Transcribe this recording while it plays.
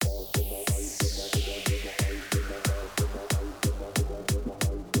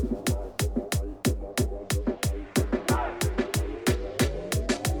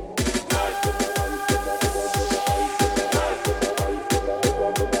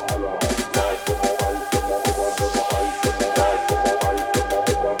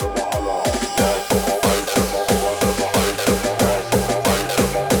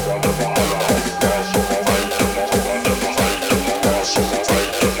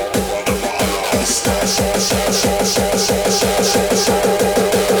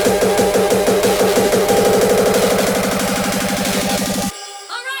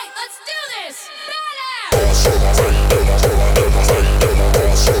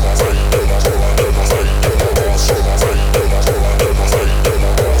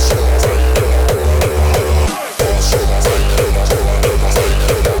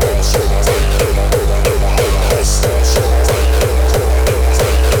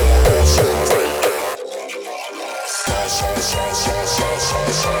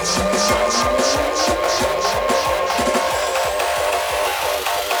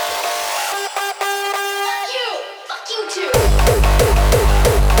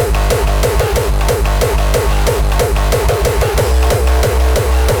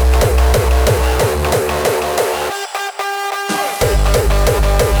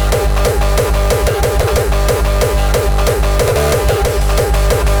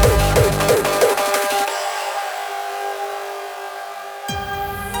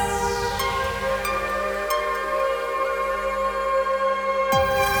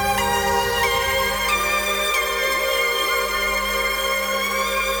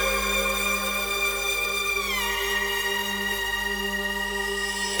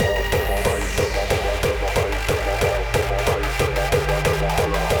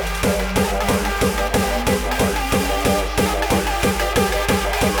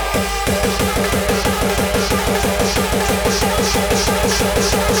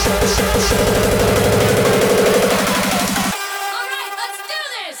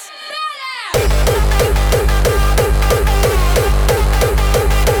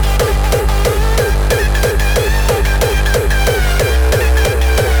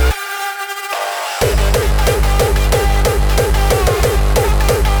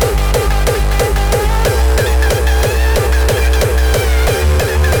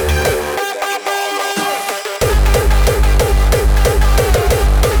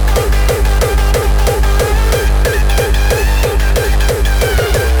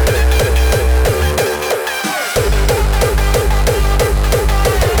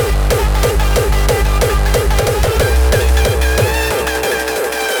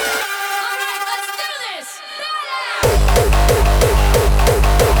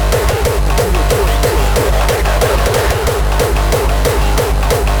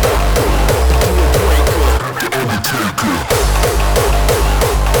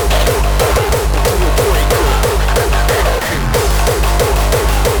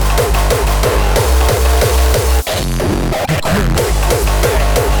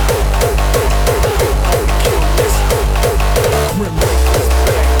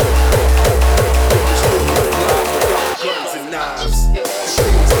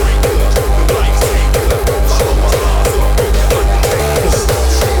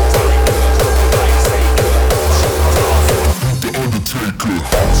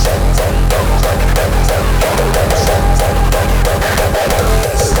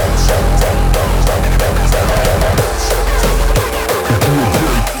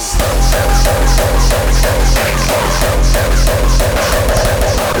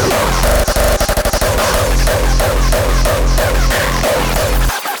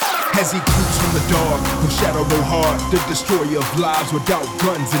destroyer of lives without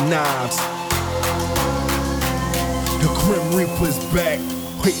guns and knives. The Grim Reaper's back,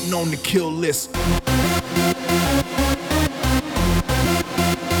 waiting on the kill list. The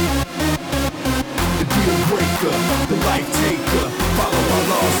deal breaker, the life taker, follow our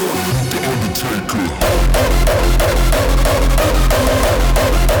laws or the Undertaker.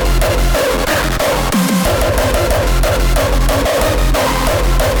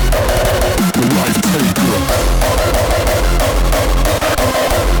 The life taker.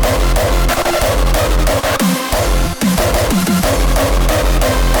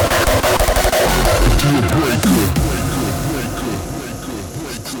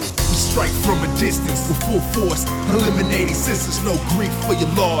 Strike from a distance with full force, eliminating senses, no grief for your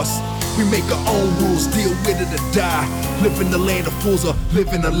loss. We make our own rules, deal with it or die. Live in the land of fools or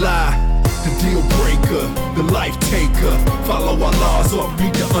live in a lie. The deal breaker, the life taker, follow our laws or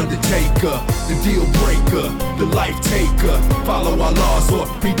meet the Undertaker. The deal breaker, the life taker, follow our laws or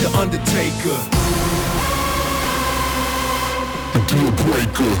meet the Undertaker. The deal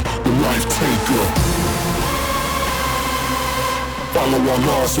breaker, the life taker, follow our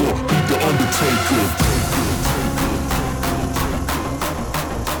laws or meet the Undertaker.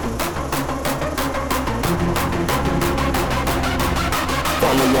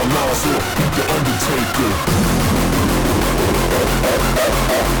 Follow our laws or meet the Undertaker.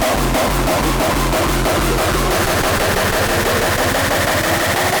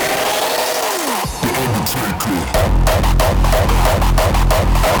 The Undertaker.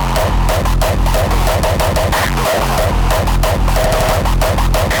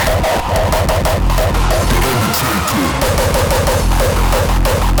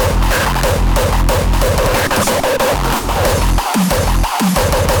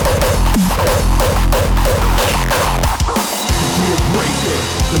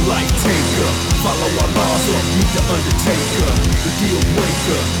 The life taker, follow our laws or meet the Undertaker. The deal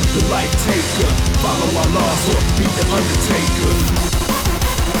breaker, the life taker, follow our laws or meet the Undertaker.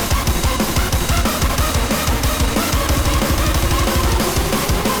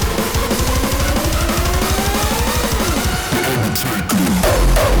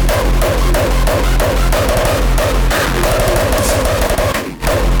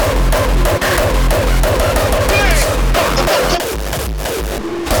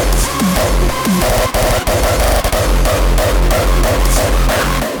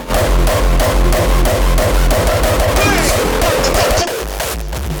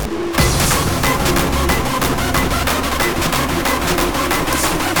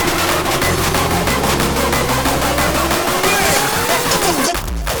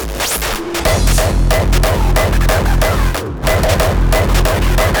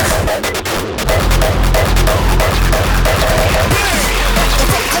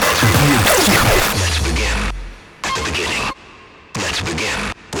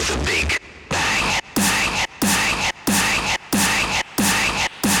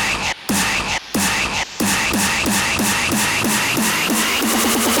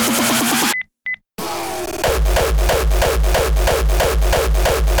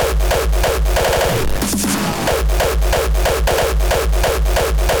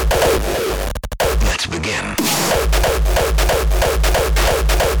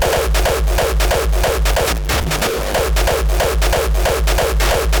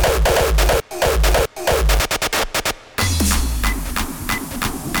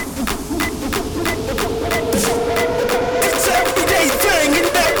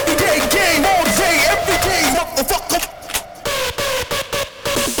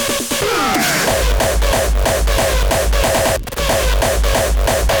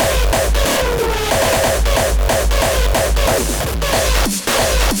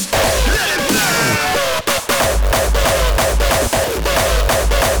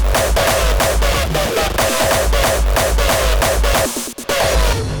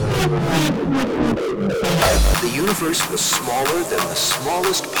 Was smaller than the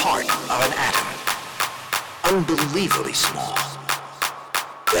smallest part of an atom. Unbelievably small.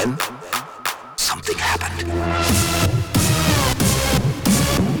 Then, something happened.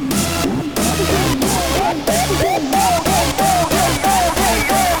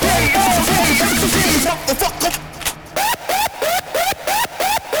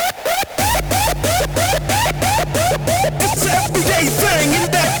 It's an everyday thing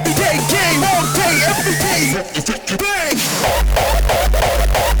in that everyday game all day, every day. Bang!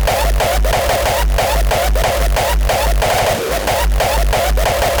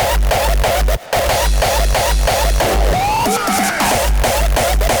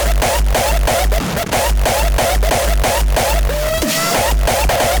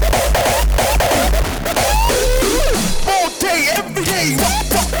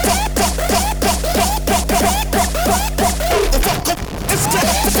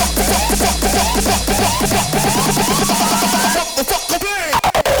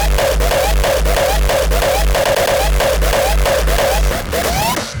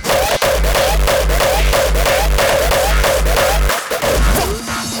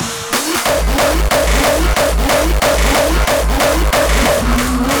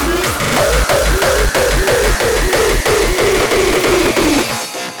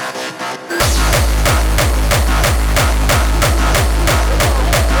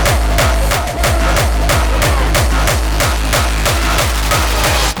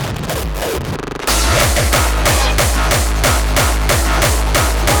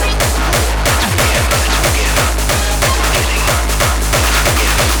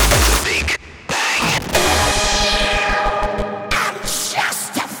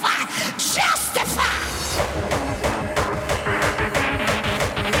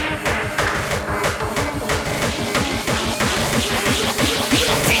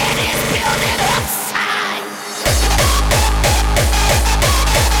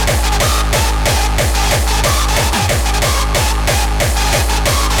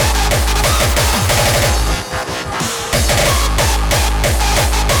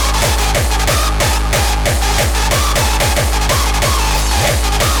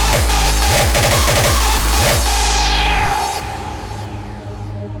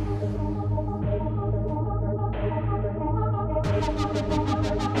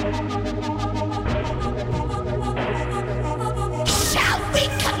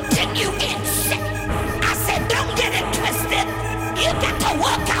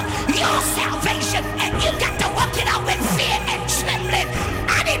 your salvation, and you got to walk it out with fear and trembling.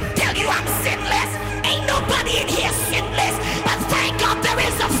 I didn't tell you I'm sinless. Ain't nobody in here sinless. But thank God there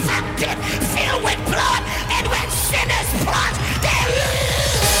is a fountain filled with blood, and when sinners plunge, there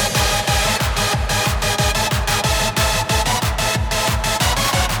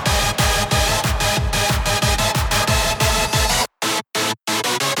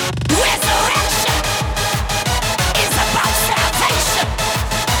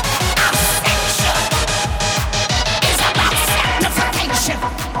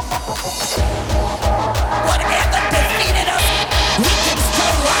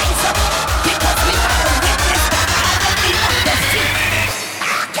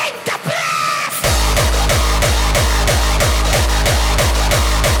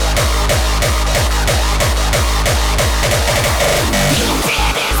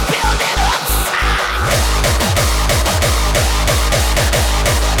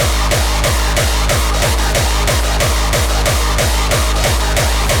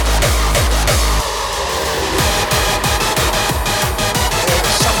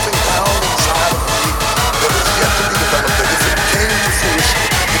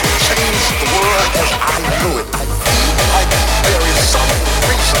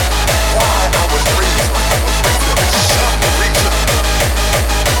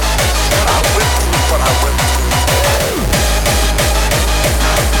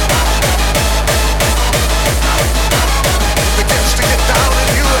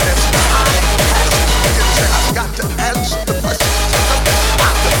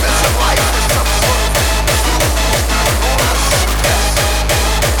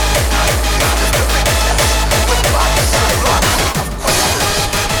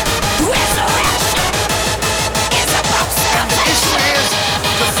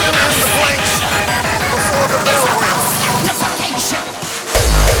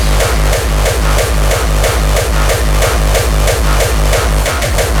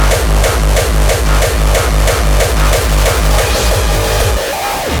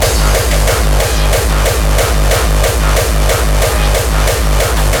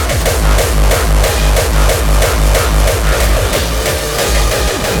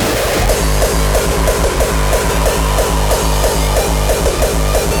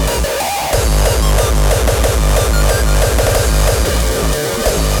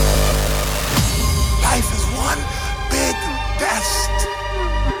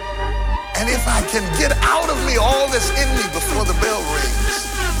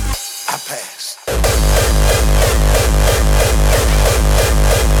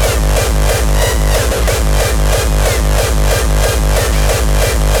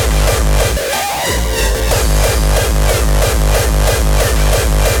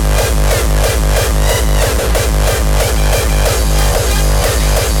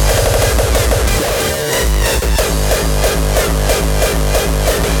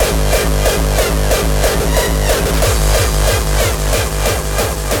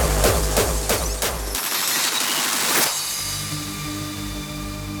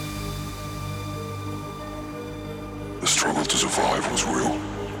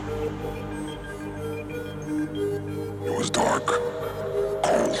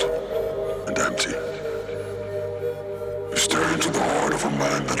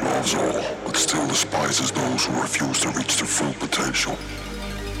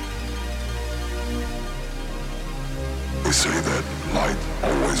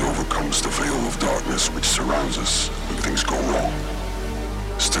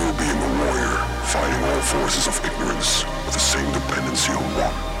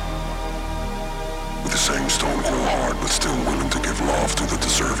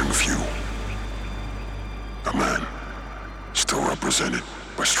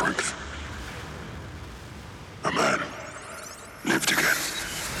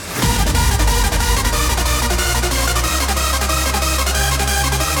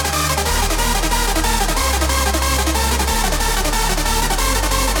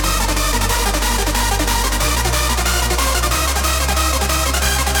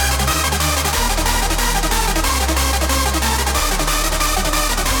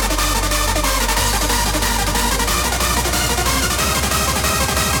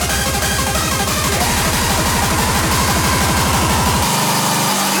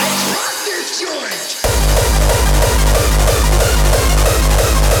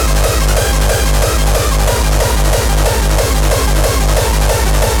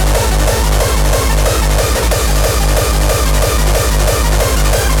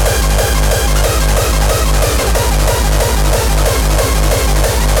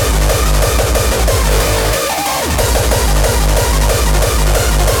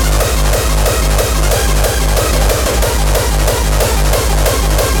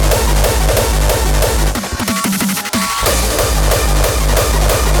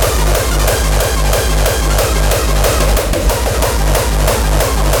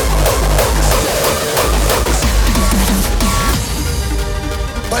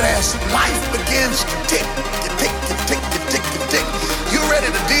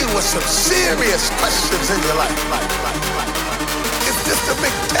serious questions in your life. It's just a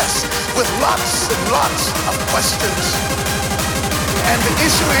big test with lots and lots of questions. And the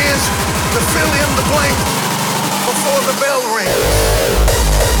issue is to fill in the blank before the bell rings.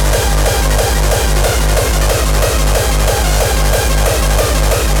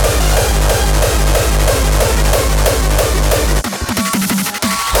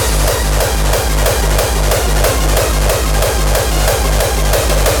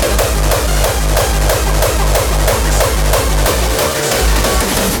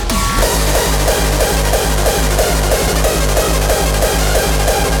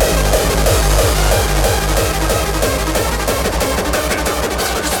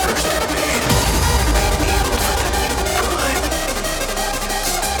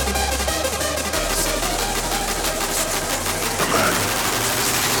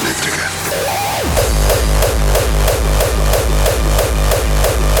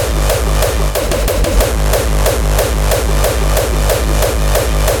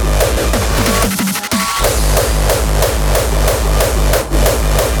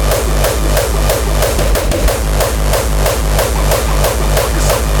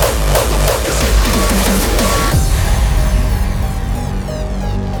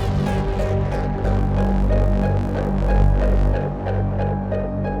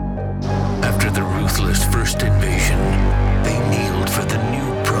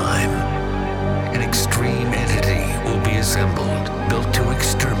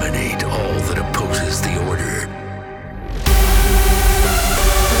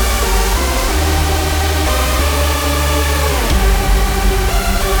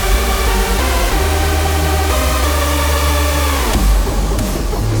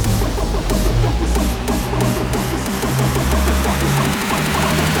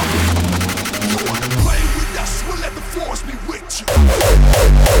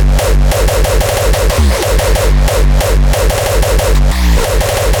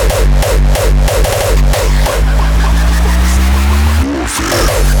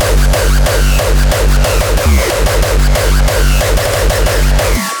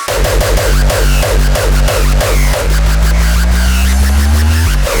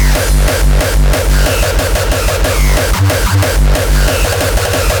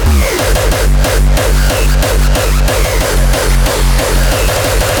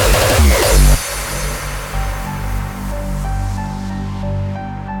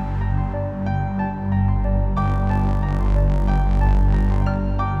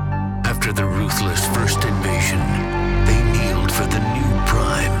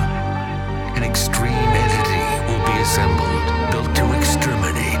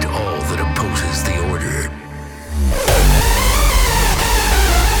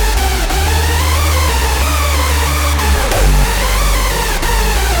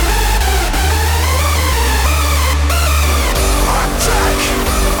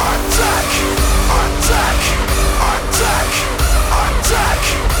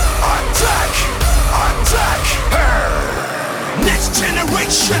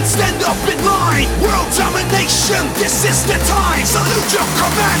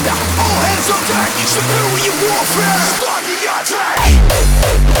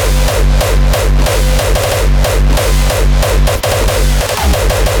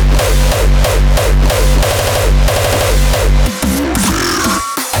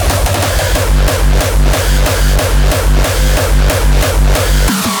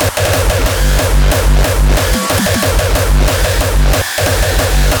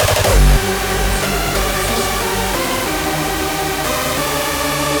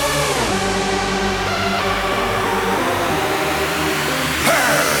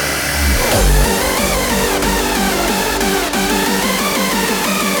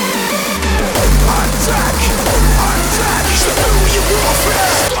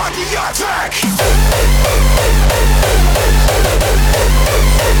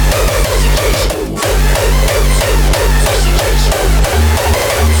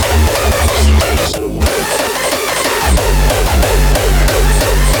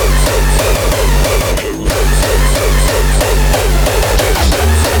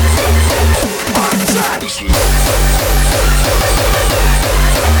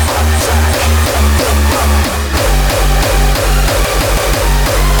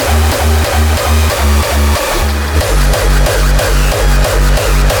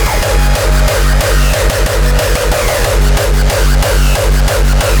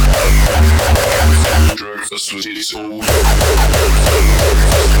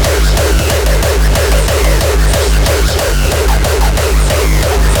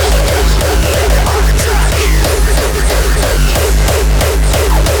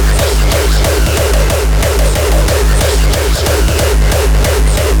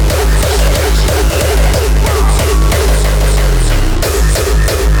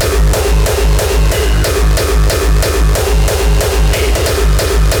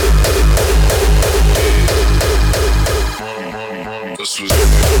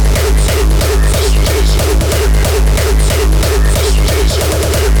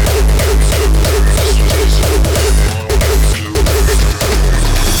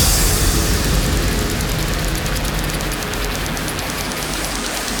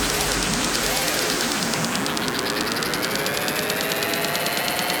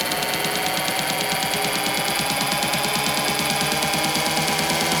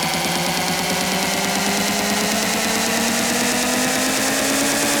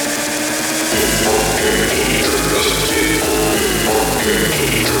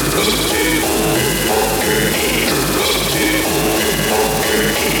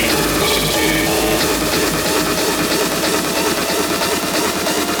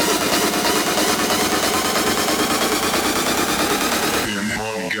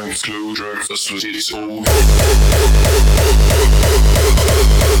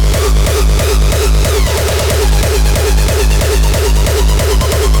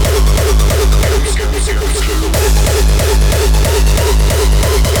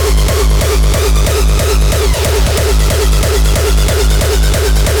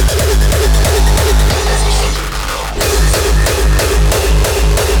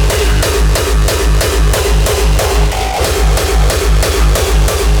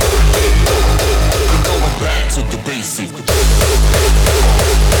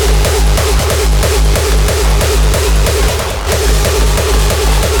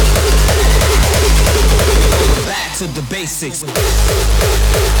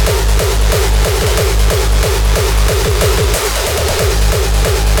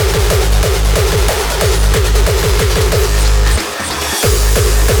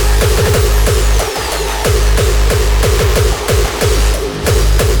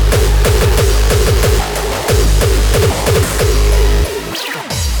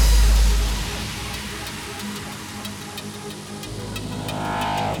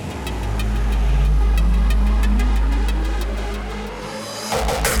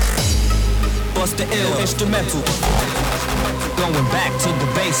 Instrumental, going back to the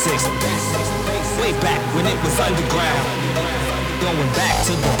basics, way back when it was underground, going back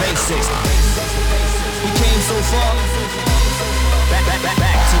to the basics. We came so far, back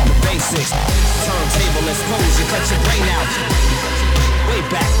to the basics. Turntable explosion, cut your brain out, way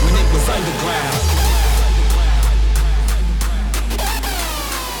back when it was underground.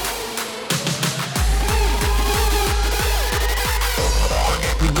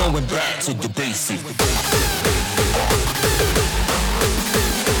 Going back to the basics.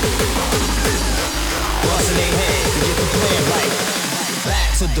 Busting their head to get the plan right. Back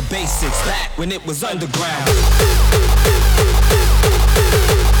to the basics, back when it was underground.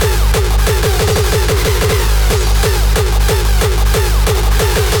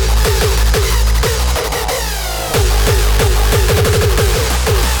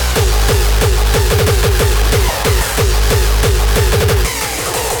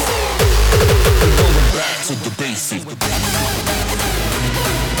 To the basics.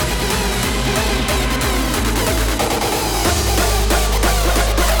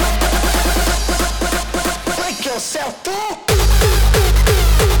 Break yourself through.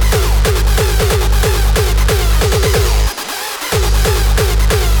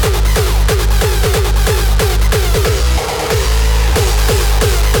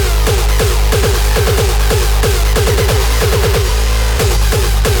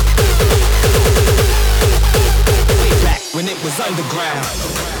 When it was underground.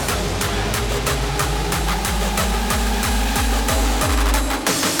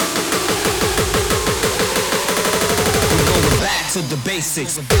 We're going back to the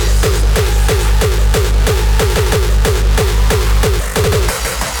basics.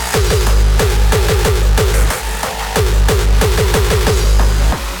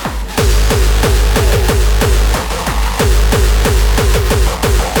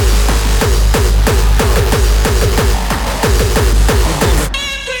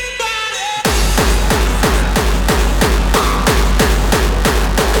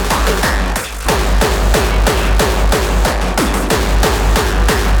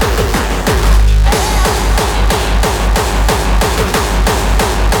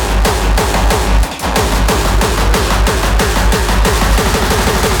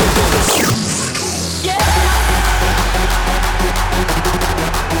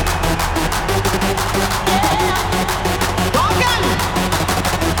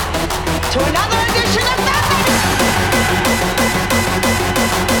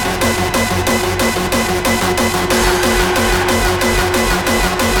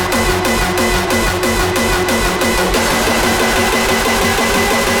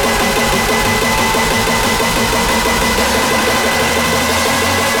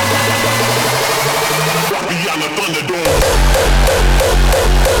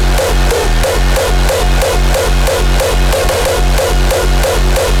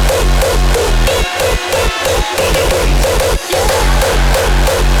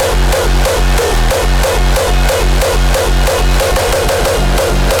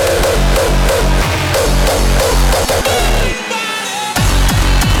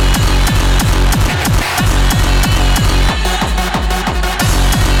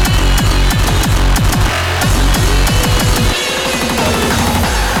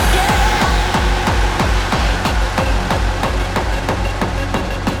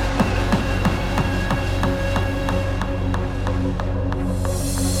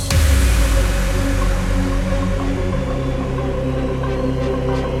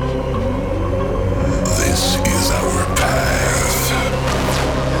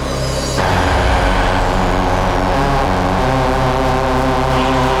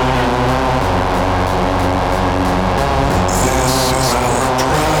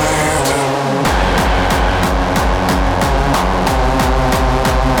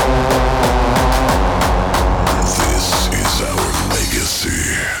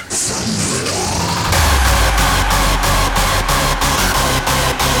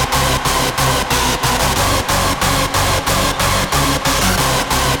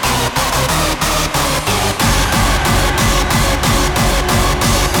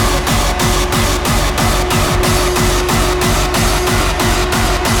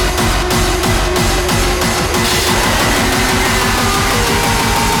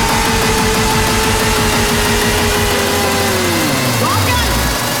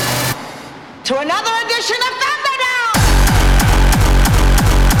 to another edition of Thunderdome!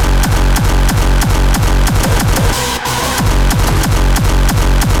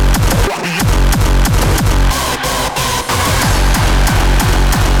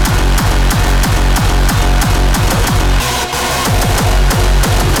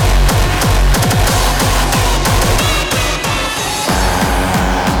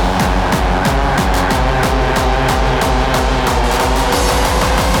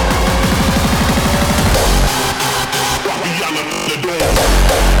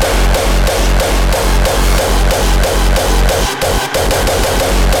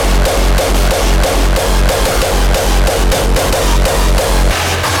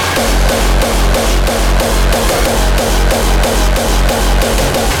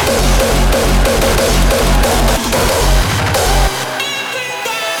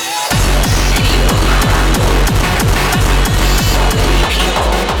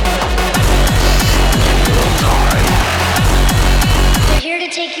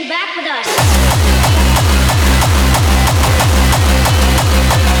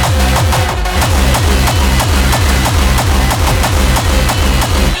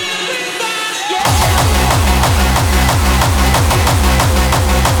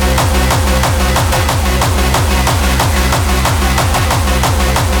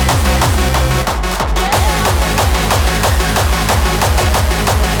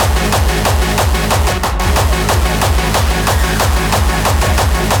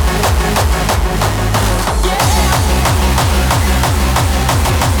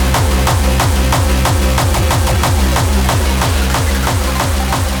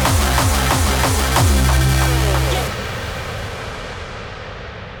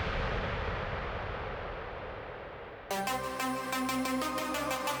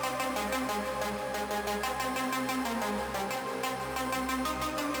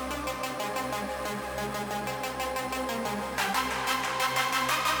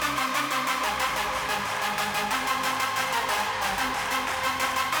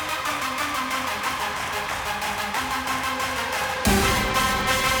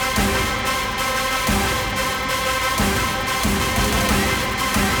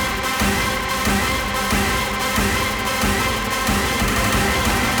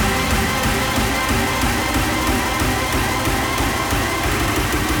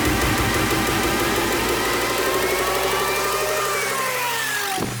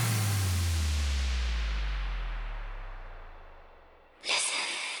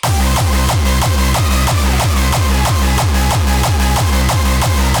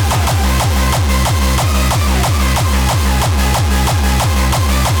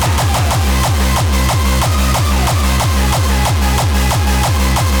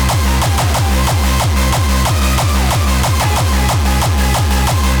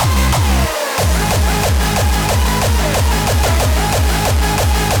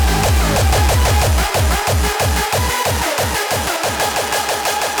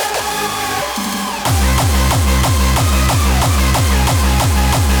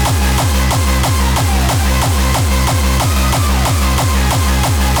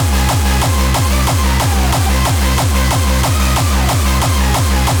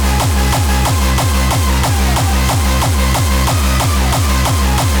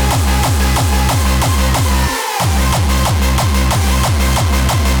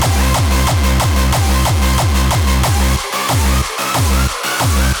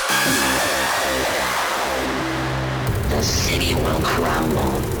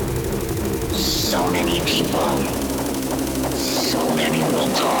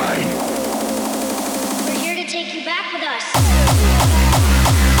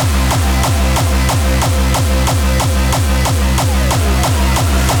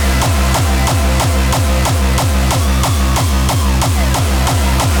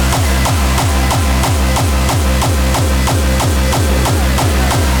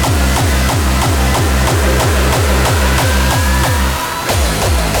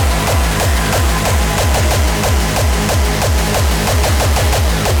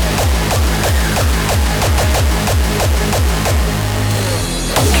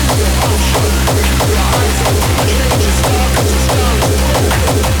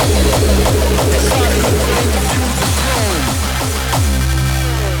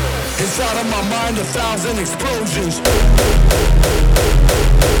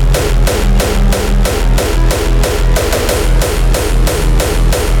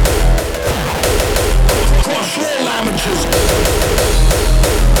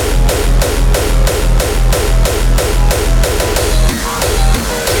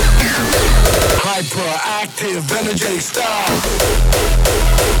 Hyperactive, energetic style.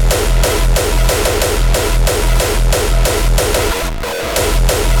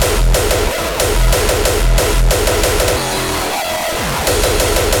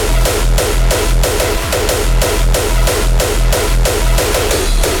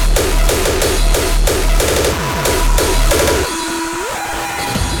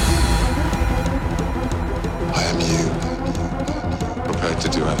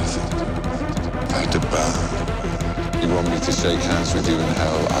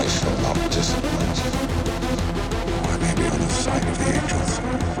 I shall not disappoint you. I may be on the side of the angels,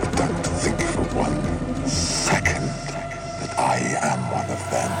 but don't think for 1 second that I am one of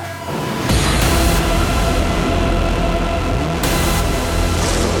them.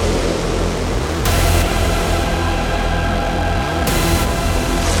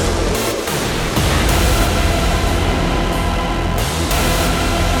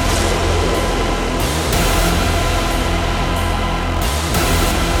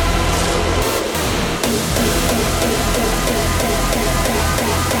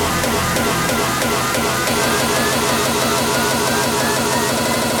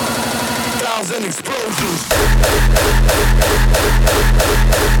 Explosions.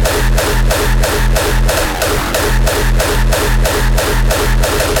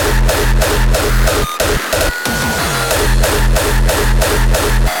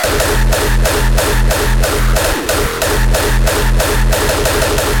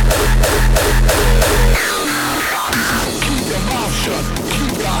 Keep your mouth shut,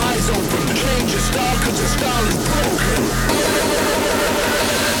 keep your eyes open, change your style 'cause your style is broken.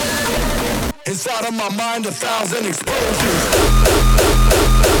 Inside of my mind, 1,000 explosions.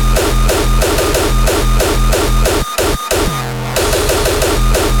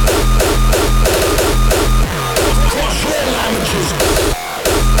 Cross your languages.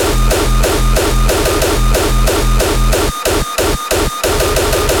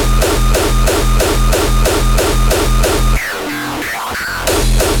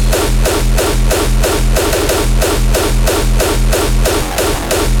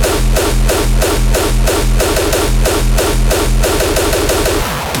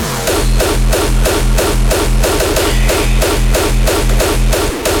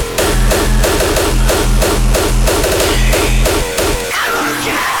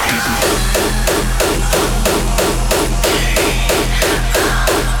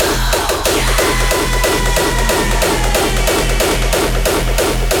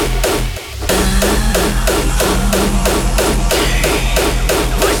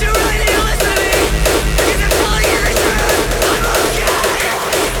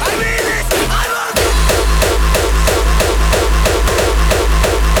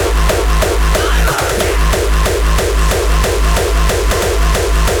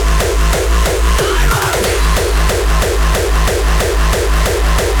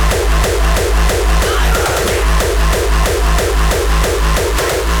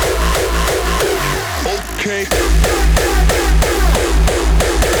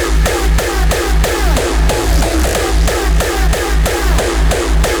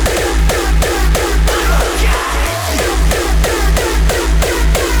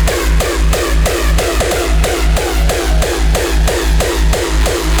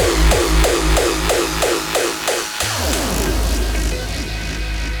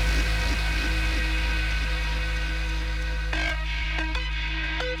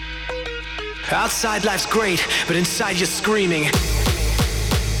 Outside life's great, but inside you're screaming.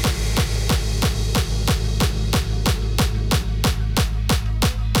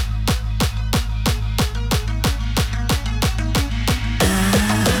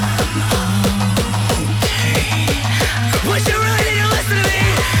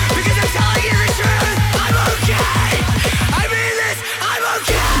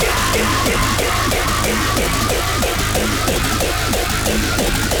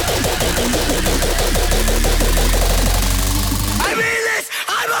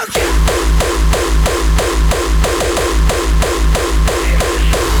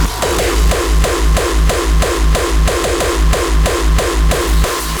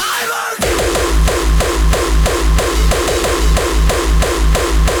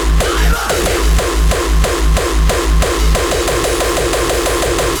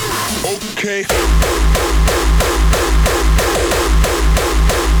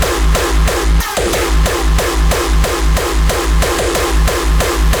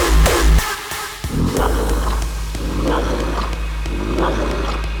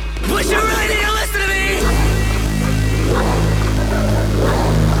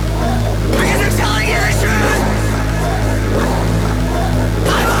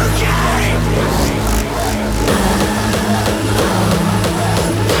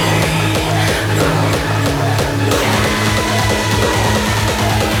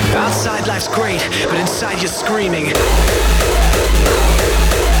 Great, but inside you're screaming.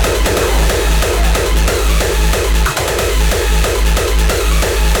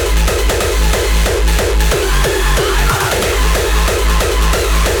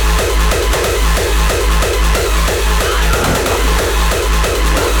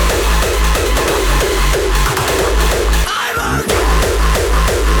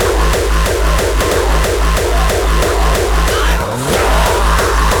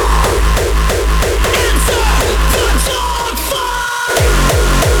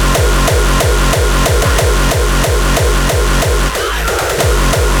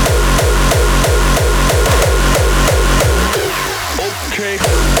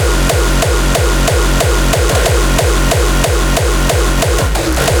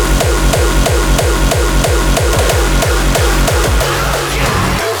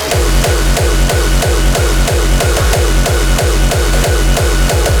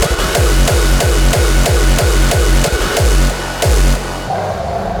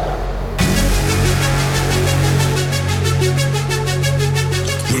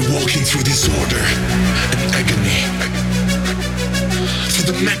 walking through disorder and agony,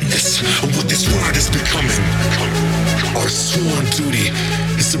 through the madness of what this world is becoming. Our sworn duty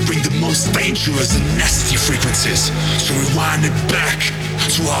is to bring the most dangerous and nasty frequencies, to rewind it back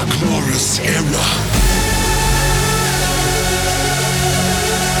to our glorious era.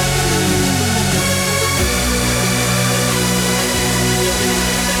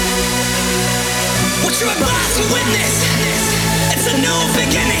 What you're about to witness, it's a new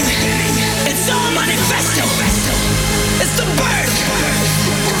beginning. It's our manifesto. It's the birth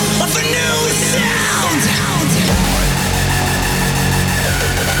of a new sound.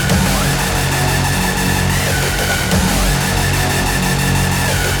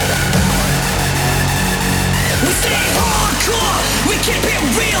 We stay hardcore, we keep it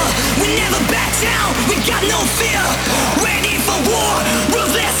real. We never back down, we got no fear. Ready for war,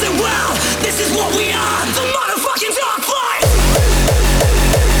 ruthless and wild. This is what we are, the motherfucking Dark Flight.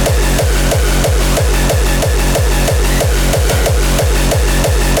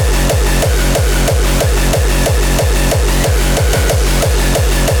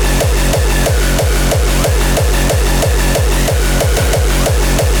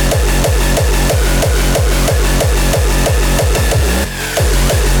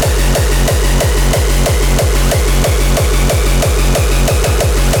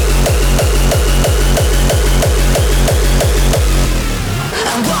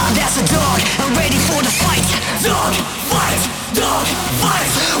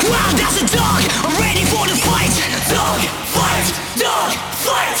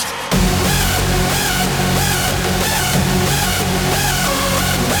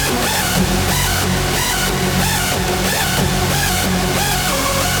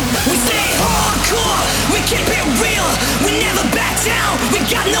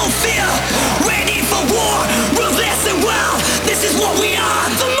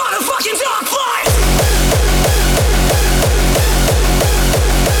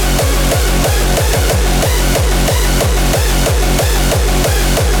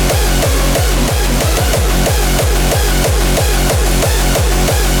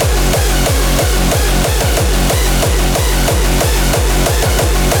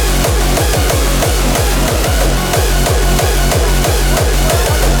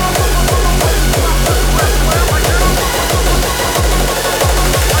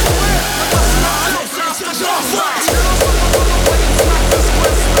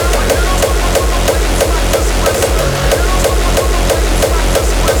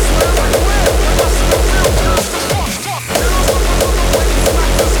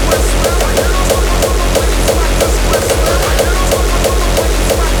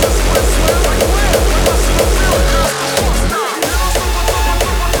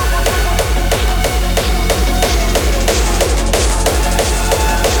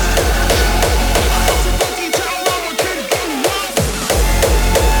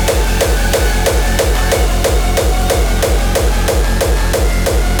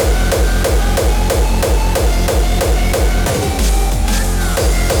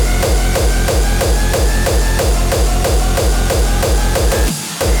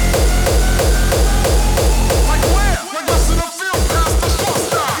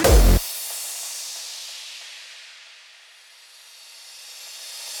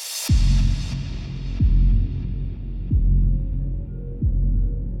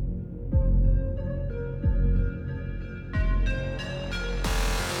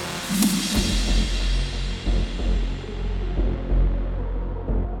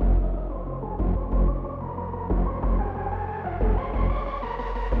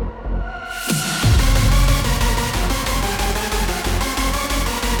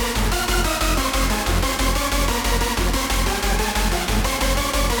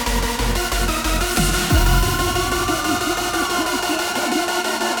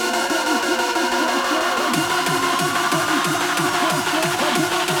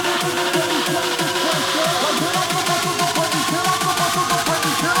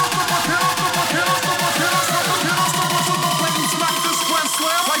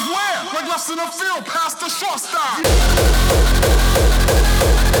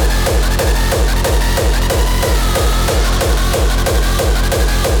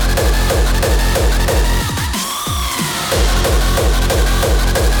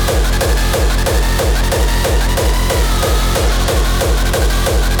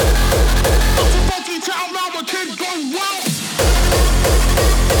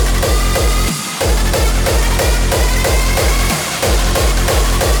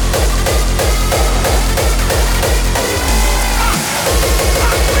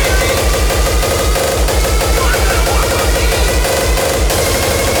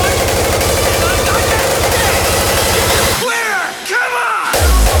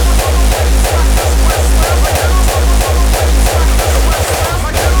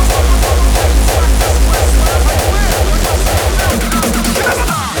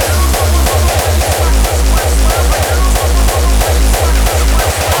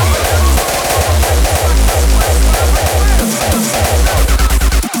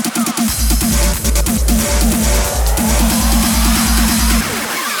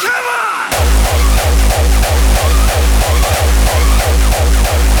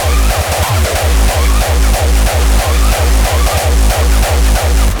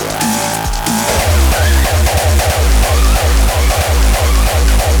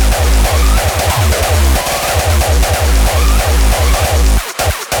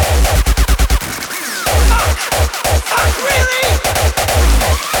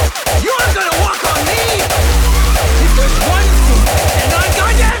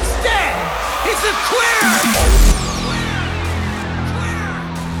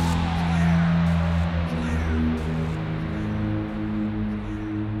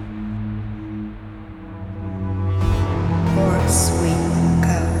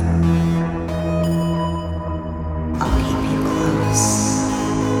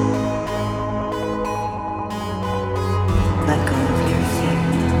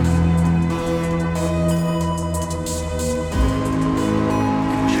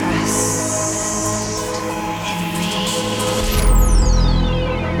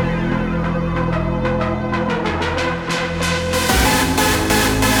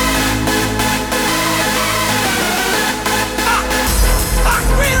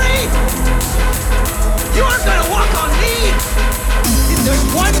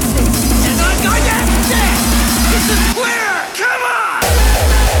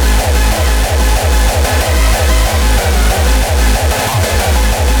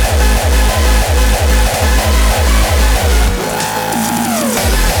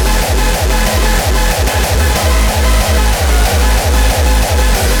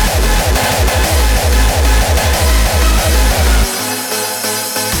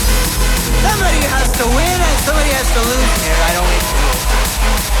 has to lose here, I don't wait to lose.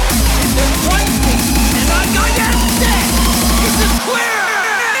 If there's one thing, and I'm going to say, it's a square!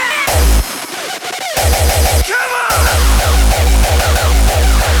 Come on!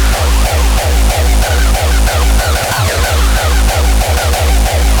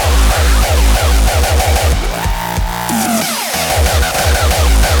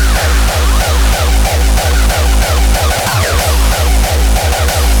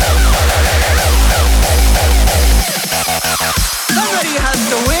 Somebody has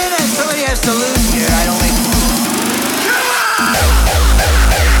to win and somebody has to lose here. I don't think. Come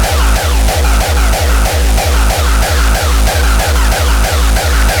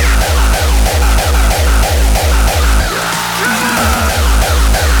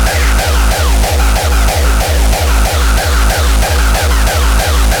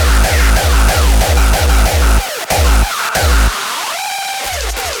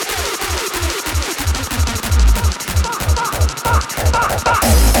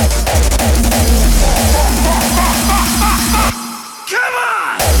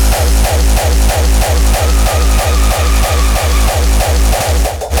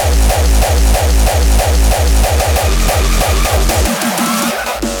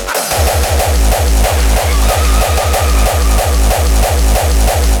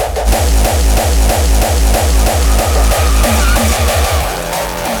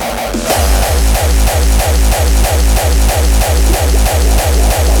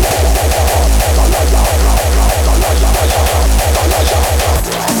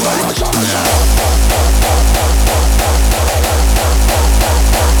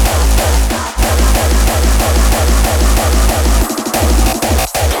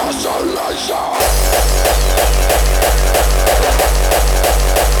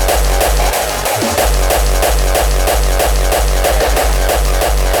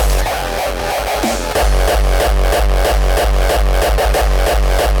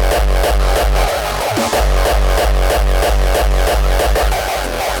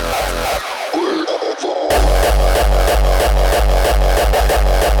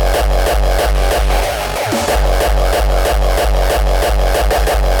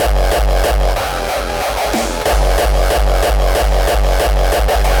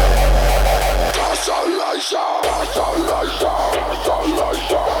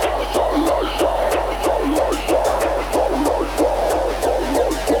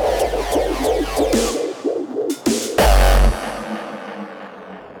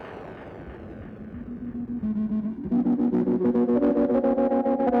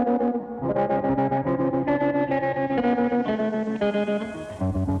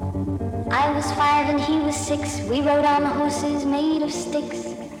I was 5 and he was 6. We rode on horses made of sticks.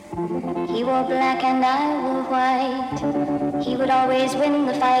 He wore black and I wore white. He would always win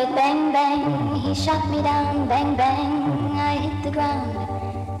the fight. Bang, bang, he shot me down. Bang, bang, I hit the ground.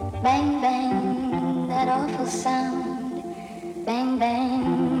 Bang, bang, that awful sound. Bang,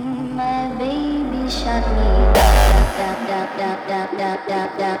 bang, my baby shot me.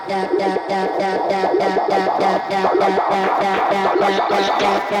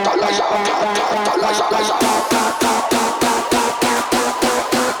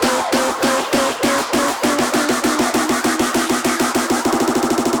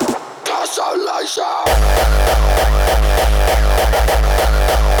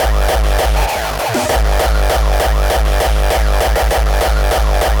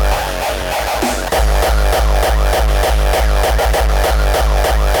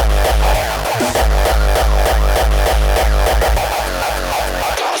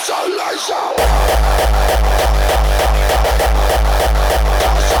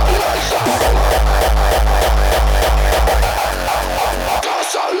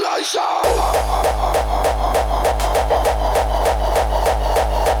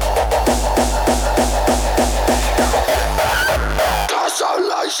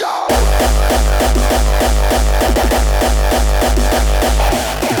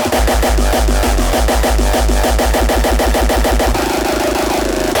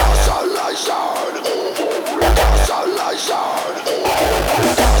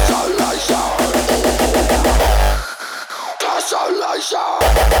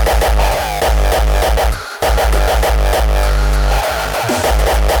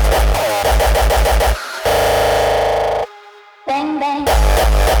 Bang, bang.